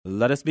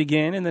Let us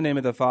begin in the name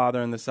of the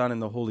Father, and the Son,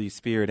 and the Holy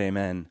Spirit.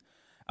 Amen.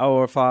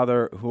 Our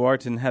Father, who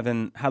art in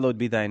heaven, hallowed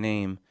be thy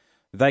name.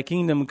 Thy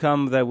kingdom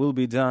come, thy will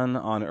be done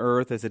on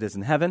earth as it is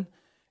in heaven.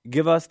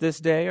 Give us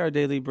this day our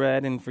daily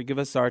bread, and forgive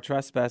us our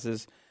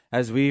trespasses,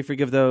 as we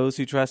forgive those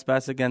who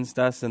trespass against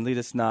us. And lead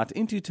us not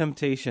into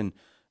temptation,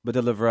 but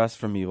deliver us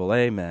from evil.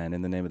 Amen.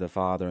 In the name of the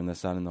Father, and the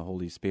Son, and the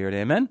Holy Spirit.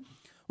 Amen.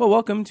 Well,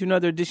 welcome to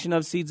another edition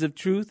of Seeds of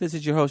Truth. This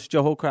is your host,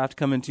 Joe Holcraft,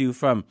 coming to you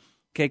from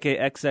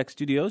KKXX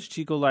Studios,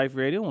 Chico Life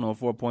Radio,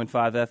 104.5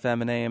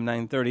 FM and AM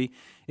 930.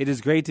 It is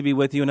great to be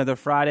with you another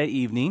Friday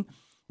evening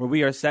where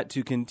we are set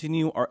to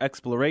continue our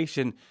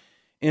exploration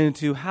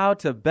into how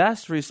to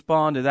best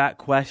respond to that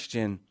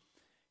question,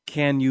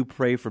 can you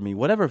pray for me?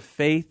 Whatever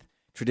faith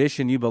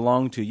tradition you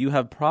belong to, you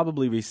have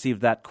probably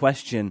received that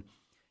question,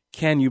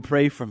 can you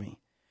pray for me?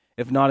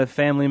 If not a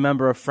family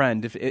member, a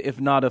friend. If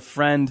not a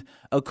friend,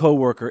 a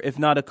coworker. If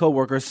not a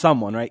coworker,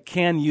 someone, right?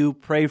 Can you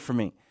pray for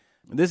me?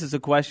 This is a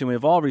question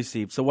we've all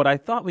received. So what I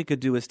thought we could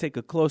do is take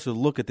a closer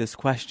look at this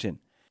question.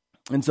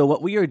 And so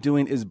what we are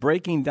doing is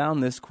breaking down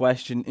this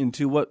question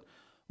into what,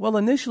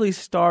 initially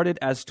started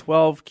as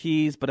 12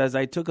 keys, but as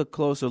I took a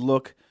closer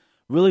look,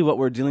 really what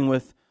we're dealing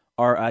with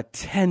are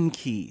 10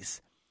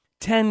 keys.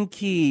 10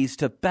 keys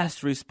to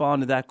best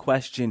respond to that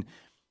question,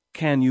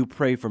 can you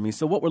pray for me?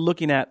 So what we're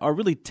looking at are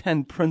really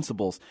 10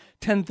 principles,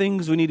 10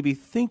 things we need to be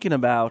thinking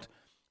about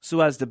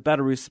so as to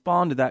better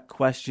respond to that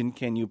question,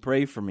 can you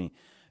pray for me?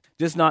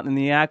 Just not in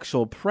the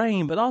actual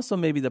praying, but also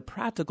maybe the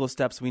practical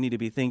steps we need to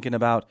be thinking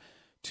about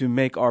to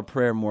make our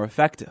prayer more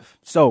effective.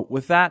 So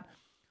with that,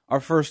 our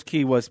first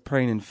key was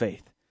praying in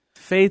faith.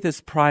 Faith is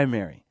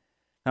primary.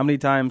 How many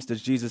times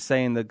does Jesus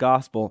say in the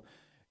gospel,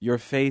 your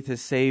faith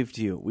has saved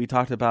you? We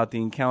talked about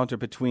the encounter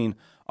between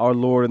our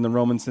Lord and the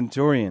Roman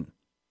centurion.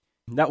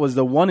 That was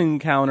the one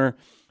encounter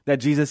that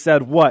Jesus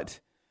said,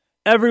 what?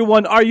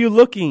 Everyone, are you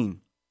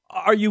looking?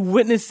 Are you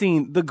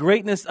witnessing the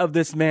greatness of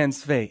this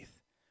man's faith?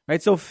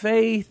 Right? So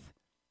faith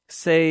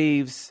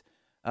saves.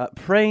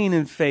 Praying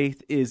in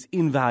faith is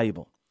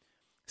invaluable.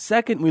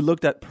 Second, we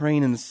looked at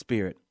praying in the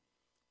Spirit.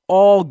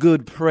 All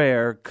good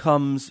prayer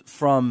comes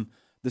from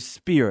the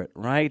Spirit,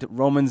 right?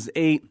 Romans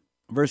 8,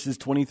 verses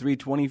 23,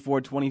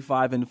 24,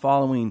 25, and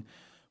following,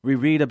 we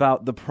read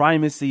about the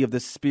primacy of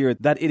the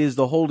Spirit, that it is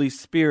the Holy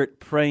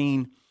Spirit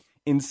praying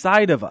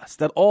inside of us,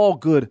 that all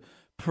good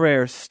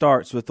prayer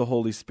starts with the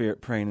Holy Spirit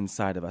praying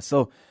inside of us.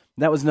 So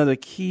that was another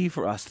key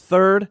for us.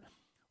 Third,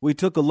 we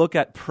took a look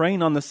at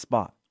praying on the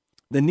spot.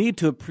 The need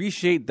to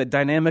appreciate the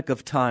dynamic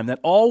of time, that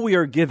all we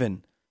are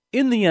given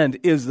in the end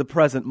is the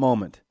present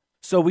moment.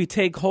 So we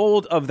take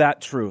hold of that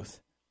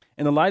truth.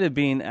 In the light of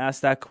being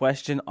asked that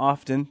question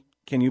often,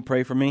 can you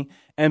pray for me?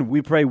 And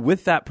we pray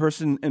with that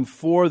person and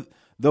for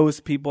those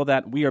people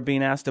that we are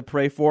being asked to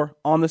pray for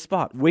on the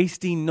spot,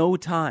 wasting no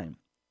time.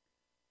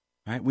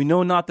 Right? We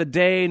know not the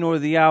day nor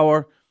the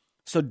hour,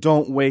 so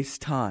don't waste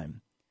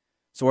time.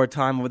 So our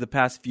time over the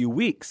past few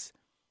weeks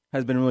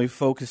has been really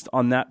focused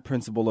on that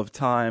principle of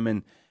time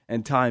and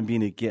time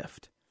being a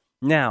gift.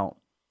 Now,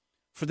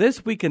 for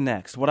this week and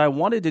next, what I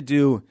wanted to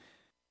do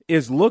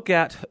is look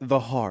at the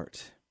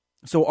heart.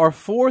 So our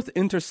fourth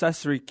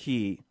intercessory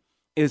key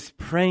is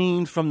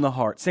praying from the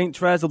heart. St.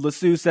 Therese of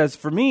Lisieux says,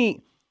 for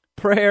me,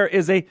 prayer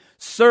is a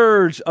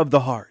surge of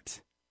the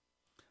heart,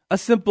 a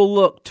simple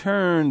look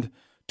turned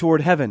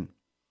toward heaven,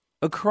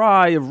 a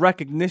cry of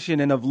recognition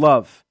and of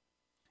love,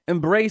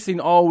 embracing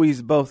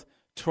always both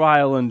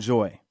trial and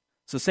joy.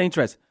 So St.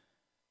 Therese,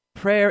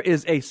 prayer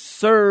is a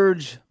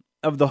surge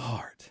of the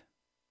heart.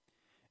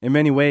 In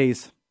many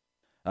ways,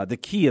 the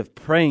key of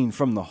praying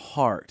from the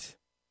heart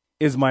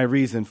is my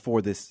reason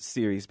for this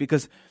series,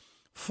 because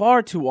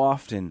far too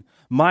often,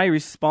 my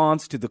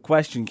response to the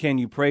question, can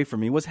you pray for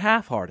me, was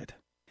half-hearted.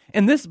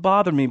 And this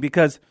bothered me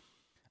because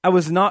I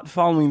was not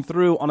following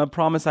through on a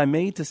promise I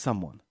made to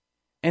someone.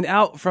 And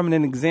out from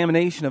an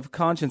examination of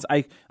conscience,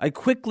 I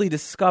quickly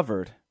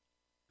discovered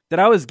that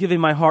I was giving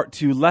my heart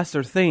to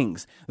lesser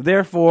things.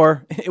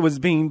 Therefore, it was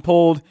being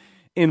pulled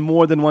in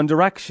more than one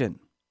direction,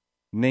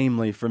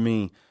 namely, for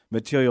me,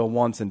 material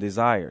wants and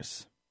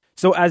desires.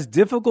 So as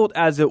difficult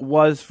as it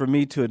was for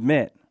me to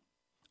admit,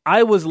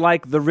 I was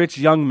like the rich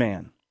young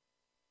man,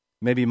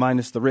 maybe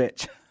minus the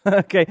rich,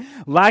 okay,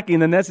 lacking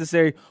the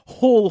necessary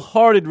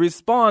wholehearted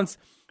response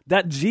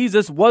that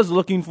Jesus was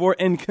looking for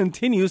and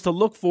continues to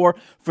look for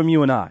from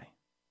you and I.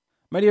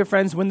 My dear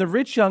friends, when the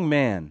rich young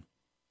man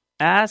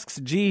asks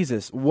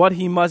Jesus what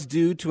he must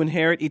do to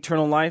inherit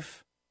eternal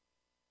life,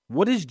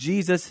 what does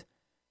Jesus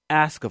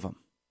ask of him?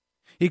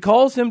 He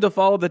calls him to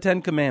follow the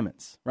 10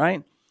 commandments,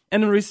 right?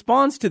 And in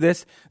response to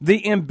this,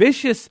 the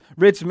ambitious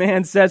rich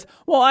man says,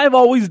 well, I've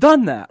always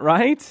done that,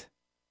 right?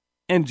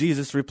 And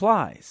Jesus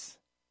replies,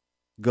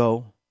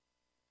 go,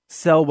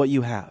 sell what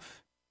you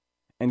have,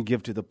 and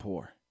give to the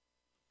poor,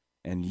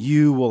 and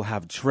you will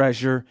have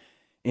treasure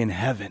in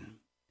heaven,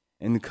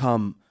 and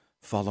come,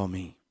 follow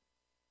me.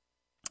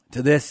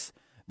 To this,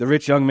 the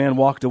rich young man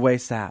walked away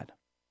sad.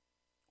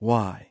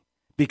 Why?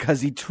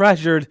 Because he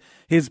treasured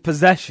his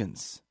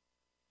possessions.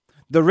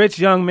 The rich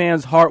young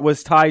man's heart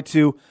was tied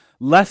to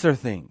lesser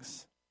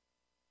things.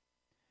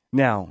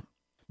 Now,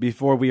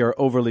 before we are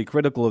overly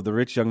critical of the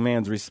rich young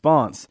man's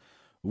response,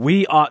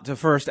 we ought to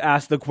first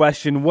ask the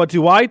question, what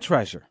do I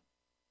treasure?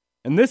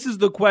 And this is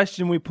the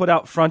question we put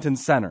out front and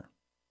center.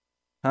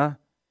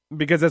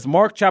 Because as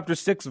Mark chapter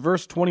 6,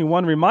 verse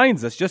 21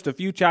 reminds us, just a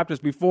few chapters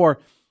before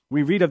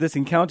we read of this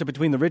encounter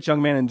between the rich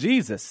young man and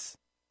Jesus,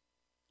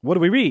 what do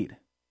we read?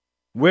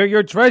 Where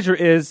your treasure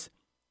is,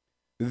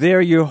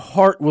 there your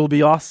heart will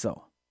be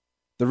also.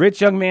 The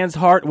rich young man's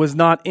heart was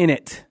not in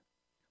it.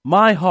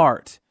 My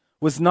heart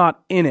was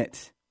not in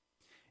it.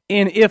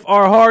 And if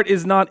our heart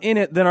is not in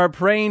it, then our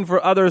praying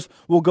for others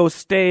will go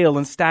stale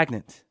and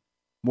stagnant.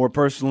 More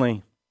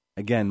personally,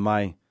 again,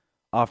 my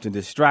often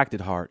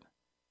distracted heart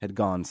had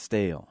gone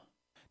stale.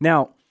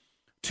 Now,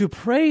 to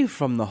pray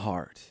from the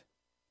heart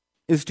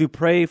is to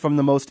pray from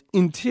the most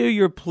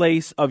interior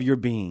place of your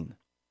being.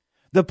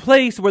 The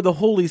place where the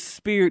Holy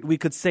Spirit, we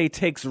could say,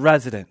 takes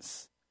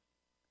residence.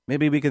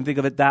 Maybe we can think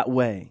of it that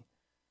way.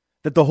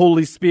 That the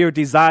Holy Spirit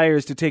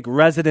desires to take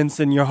residence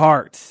in your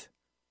heart.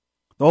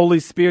 The Holy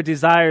Spirit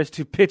desires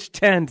to pitch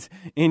tent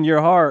in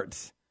your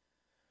heart,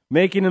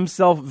 making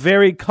himself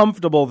very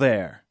comfortable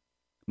there.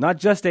 Not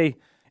just a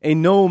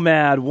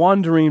nomad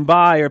wandering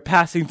by or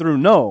passing through.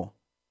 No,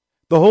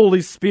 the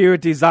Holy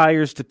Spirit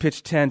desires to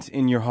pitch tent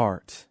in your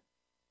heart.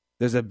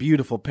 There's a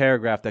beautiful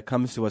paragraph that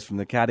comes to us from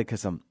the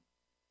Catechism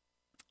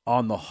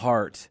on the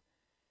heart.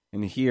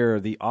 And here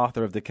the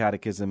author of the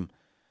Catechism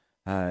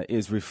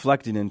is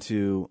reflecting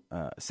into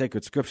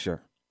sacred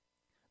scripture.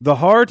 The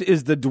heart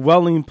is the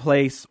dwelling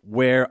place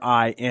where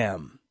I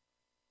am.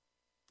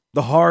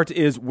 The heart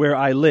is where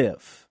I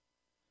live.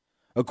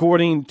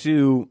 According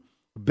to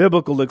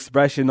biblical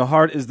expression, the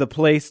heart is the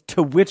place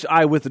to which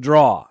I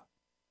withdraw.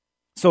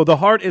 So the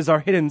heart is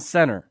our hidden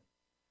center.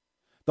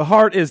 The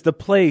heart is the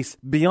place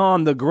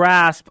beyond the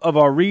grasp of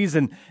our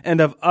reason and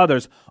of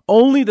others.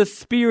 Only the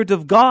Spirit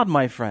of God,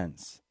 my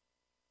friends,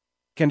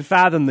 can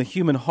fathom the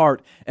human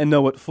heart and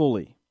know it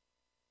fully.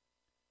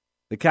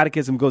 The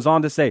Catechism goes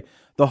on to say,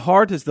 the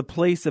heart is the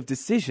place of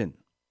decision,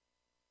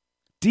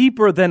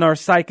 deeper than our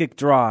psychic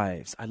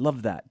drives. I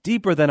love that.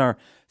 Deeper than our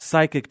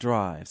psychic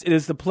drives. It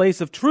is the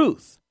place of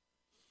truth.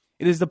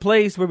 It is the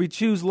place where we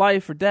choose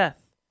life or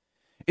death.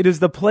 It is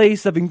the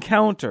place of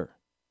encounter.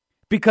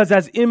 Because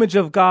as image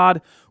of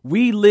God,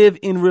 we live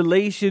in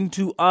relation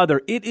to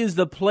other. It is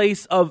the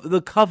place of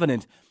the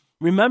covenant.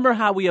 Remember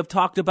how we have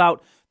talked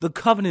about the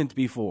covenant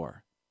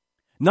before.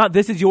 Not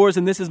this is yours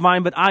and this is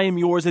mine, but I am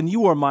yours and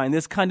you are mine.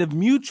 This kind of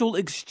mutual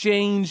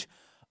exchange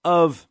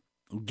of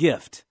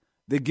gift,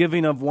 the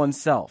giving of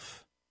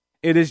oneself.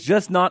 It is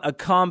just not a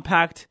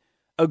compact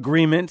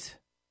agreement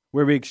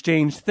where we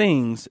exchange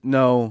things.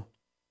 No,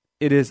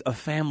 it is a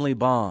family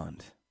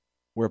bond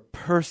where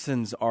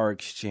persons are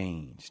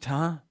exchanged.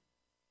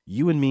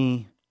 You and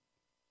me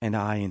and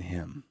I and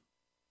him.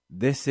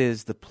 This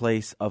is the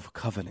place of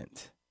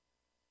covenant.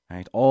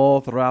 Right? All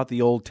throughout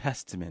the Old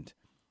Testament,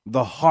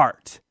 the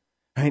heart,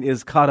 right,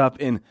 is caught up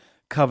in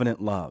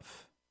covenant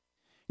love.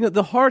 You know,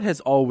 the heart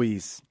has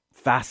always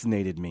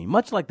fascinated me,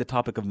 much like the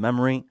topic of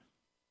memory.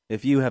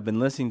 If you have been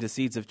listening to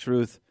Seeds of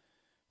Truth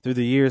through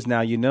the years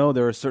now, you know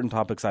there are certain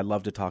topics I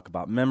love to talk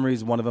about. Memory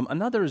is one of them.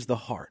 Another is the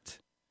heart.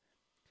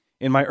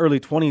 In my early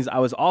 20s, I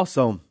was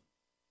also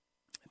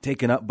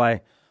taken up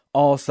by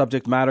all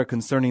subject matter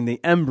concerning the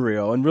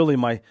embryo, and really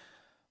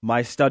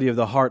my study of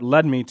the heart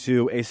led me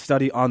to a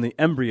study on the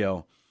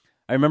embryo.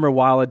 I remember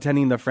while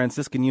attending the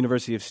Franciscan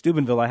University of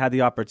Steubenville, I had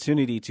the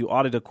opportunity to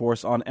audit a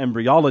course on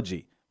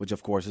embryology, which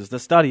of course is the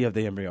study of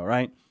the embryo,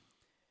 right?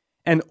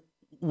 And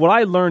what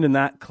I learned in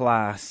that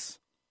class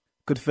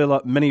could fill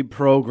up many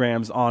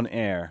programs on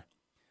air.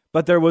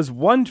 But there was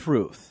one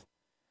truth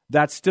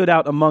that stood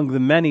out among the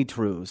many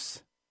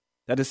truths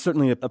that is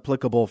certainly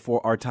applicable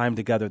for our time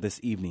together this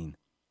evening.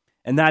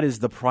 And that is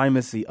the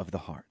primacy of the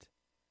heart.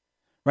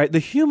 Right? The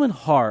human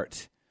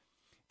heart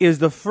is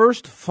the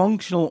first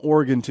functional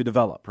organ to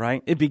develop,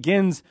 right? It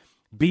begins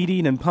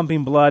beating and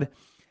pumping blood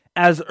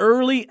as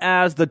early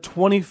as the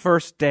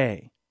 21st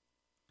day,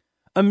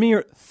 a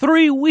mere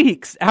 3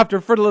 weeks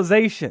after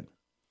fertilization.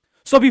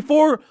 So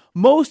before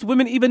most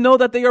women even know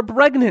that they are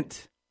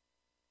pregnant,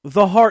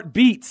 the heart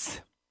beats.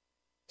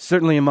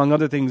 Certainly, among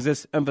other things,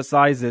 this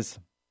emphasizes,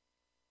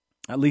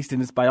 at least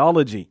in its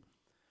biology,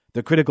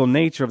 the critical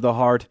nature of the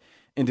heart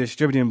in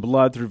distributing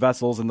blood through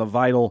vessels and the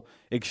vital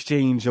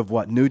exchange of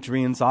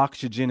nutrients,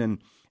 oxygen,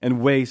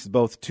 and waste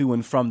both to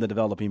and from the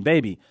developing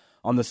baby.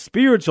 On the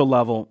spiritual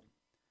level,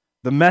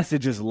 the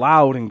message is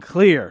loud and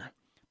clear.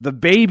 The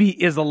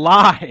baby is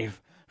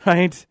alive,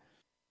 right?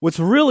 What's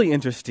really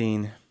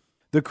interesting,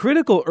 the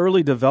critical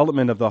early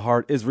development of the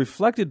heart is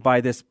reflected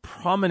by this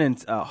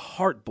prominent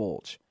heart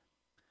bulge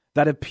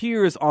that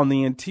appears on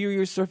the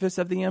interior surface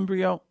of the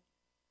embryo.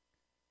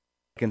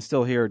 I can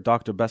still hear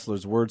Dr.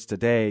 Bessler's words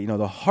today.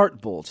 The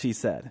heart bulge, he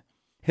said,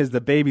 is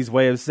the baby's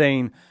way of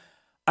saying,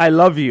 I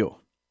love you.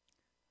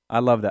 I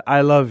love that.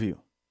 I love you.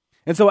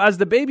 And so as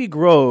the baby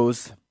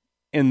grows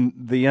in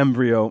the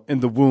embryo, in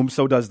the womb,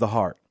 so does the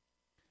heart,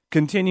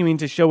 continuing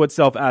to show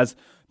itself as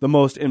the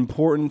most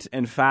important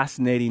and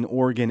fascinating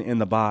organ in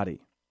the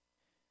body.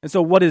 And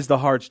so what is the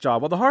heart's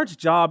job? Well, the heart's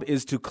job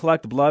is to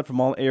collect blood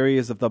from all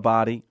areas of the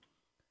body,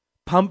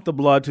 pump the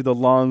blood to the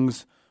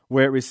lungs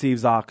where it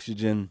receives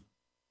oxygen,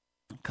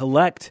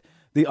 collect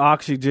the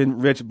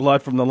oxygen-rich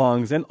blood from the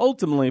lungs, and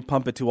ultimately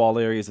pump it to all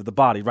areas of the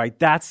body, right?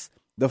 That's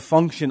the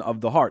function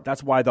of the heart.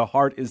 That's why the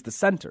heart is the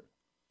center.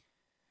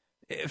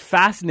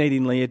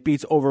 Fascinatingly, it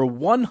beats over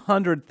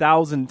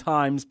 100,000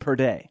 times per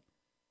day,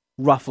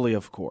 roughly,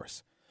 of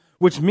course,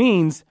 which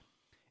means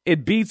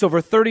it beats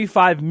over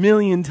 35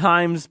 million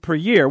times per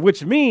year,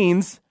 which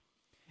means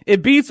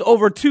it beats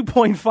over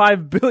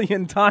 2.5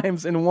 billion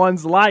times in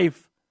one's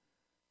life.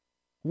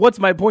 What's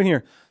my point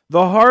here?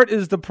 The heart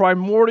is the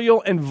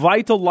primordial and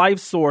vital life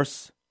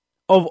source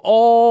of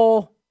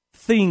all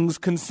things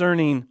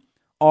concerning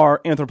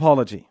our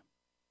anthropology.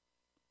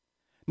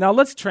 Now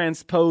let's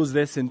transpose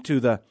this into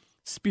the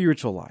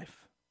spiritual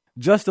life.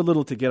 Just a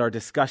little to get our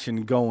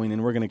discussion going,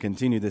 and we're going to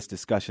continue this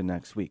discussion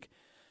next week.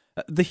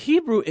 The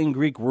Hebrew and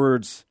Greek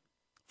words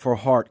for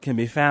heart can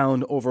be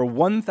found over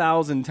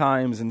 1,000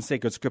 times in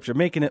sacred scripture,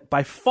 making it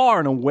by far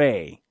and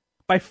away,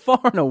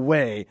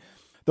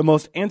 the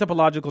most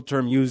anthropological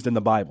term used in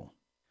the Bible.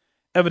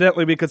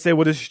 Evidently, we could say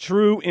what is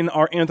true in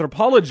our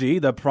anthropology,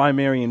 the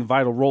primary and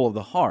vital role of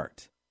the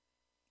heart,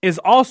 is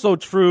also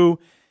true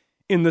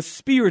in the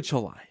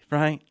spiritual life,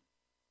 right?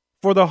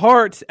 For the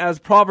heart, as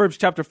Proverbs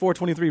chapter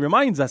 4:23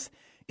 reminds us,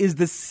 is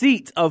the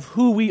seat of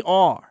who we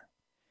are,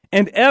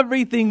 and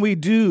everything we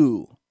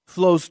do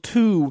flows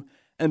to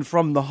and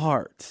from the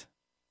heart.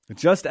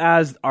 Just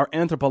as our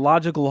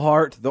anthropological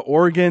heart, the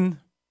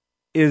organ,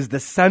 is the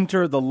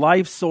center, the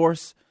life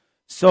source,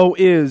 so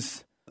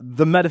is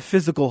the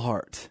metaphysical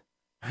heart,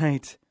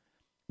 right?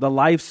 The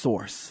life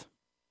source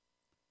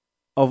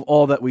of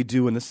all that we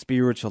do in the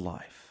spiritual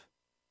life.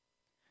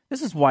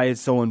 This is why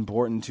it's so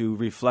important to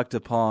reflect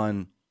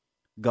upon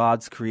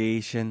God's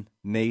creation,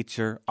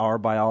 nature, our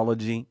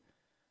biology,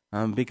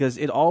 because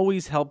it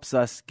always helps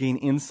us gain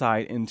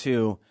insight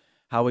into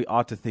how we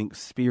ought to think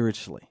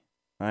spiritually,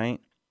 right?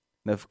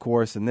 And of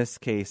course, in this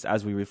case,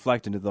 as we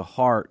reflect into the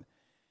heart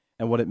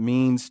and what it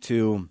means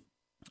to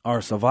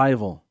our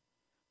survival,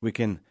 we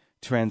can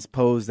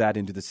transpose that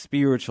into the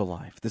spiritual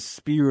life, the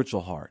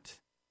spiritual heart,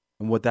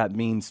 and what that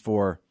means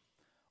for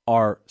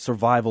our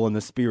survival in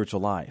the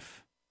spiritual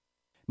life.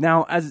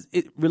 Now, as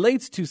it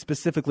relates to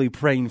specifically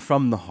praying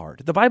from the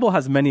heart, the Bible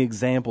has many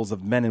examples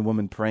of men and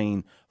women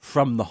praying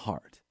from the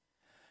heart.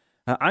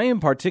 I am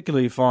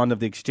particularly fond of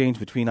the exchange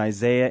between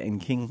Isaiah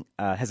and King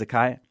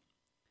Hezekiah.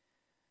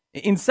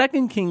 In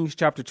 2 Kings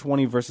chapter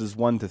 20, verses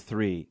 1 to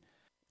 3,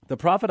 the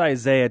prophet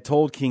Isaiah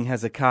told King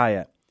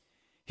Hezekiah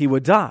he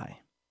would die,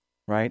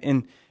 right?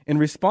 And in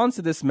response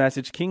to this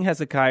message, King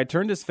Hezekiah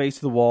turned his face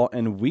to the wall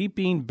and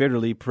weeping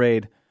bitterly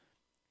prayed,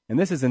 and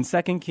this is in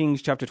 2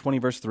 Kings chapter 20,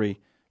 verse 3,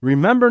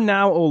 "Remember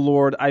now, O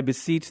Lord, I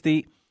beseech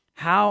thee,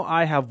 how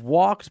I have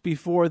walked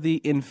before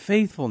thee in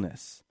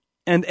faithfulness,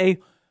 and a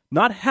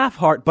not half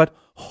heart, but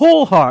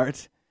whole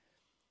heart,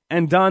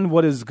 and done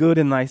what is good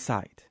in thy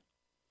sight."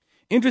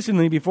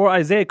 Interestingly, before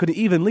Isaiah could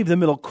even leave the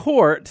middle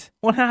court,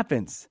 what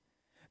happens?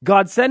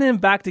 God sent him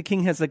back to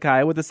King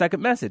Hezekiah with a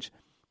second message,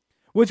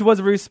 which was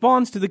a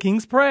response to the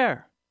king's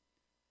prayer.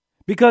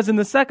 Because in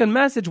the second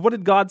message, what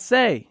did God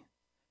say?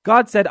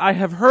 God said, "I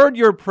have heard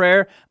your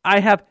prayer.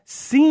 I have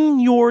seen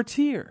your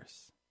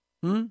tears."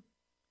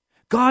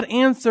 God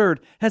answered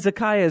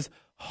Hezekiah's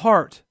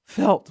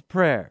heartfelt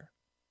prayer.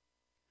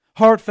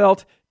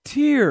 Heartfelt,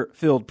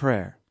 tear-filled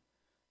prayer.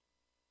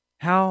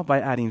 How? By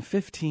adding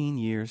 15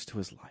 years to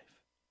his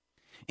life.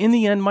 In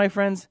the end, my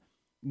friends,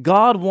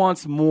 God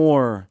wants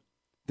more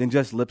than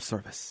just lip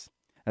service.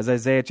 As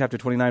Isaiah chapter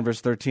 29,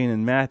 verse 13,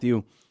 and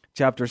Matthew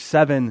chapter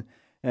 7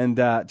 and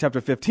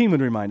chapter 15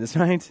 would remind us,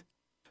 right?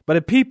 But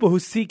a people who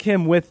seek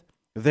him with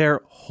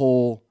their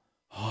whole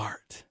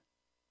heart.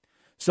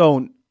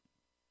 So,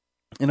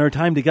 in our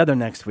time together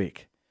next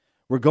week,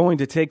 we're going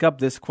to take up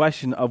this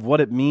question of what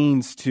it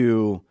means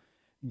to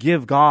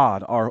give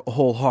God our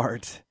whole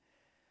heart,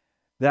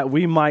 that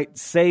we might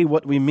say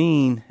what we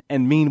mean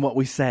and mean what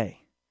we say.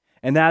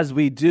 And as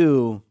we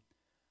do,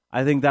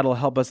 I think that'll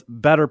help us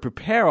better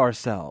prepare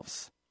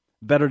ourselves,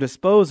 better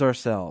dispose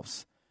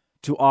ourselves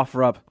to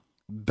offer up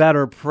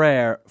better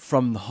prayer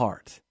from the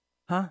heart.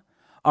 All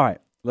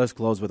right, let's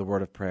close with a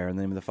word of prayer. In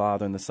the name of the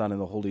Father, and the Son,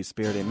 and the Holy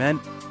Spirit, amen.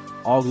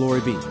 All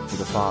glory be to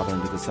the Father,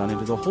 and to the Son, and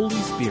to the Holy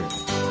Spirit,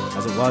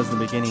 as it was in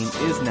the beginning,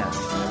 is now,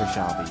 and ever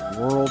shall be,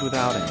 world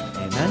without end.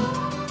 Amen.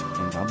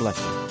 And God bless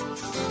you.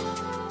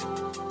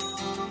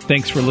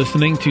 Thanks for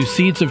listening to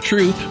Seeds of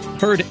Truth,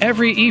 heard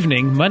every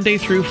evening, Monday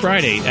through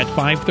Friday at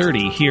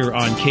 5:30 here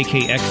on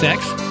KKXX.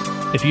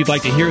 If you'd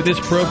like to hear this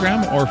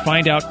program or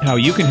find out how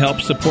you can help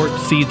support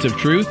Seeds of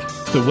Truth,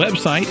 the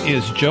website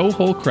is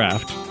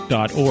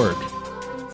joeholcraft.org.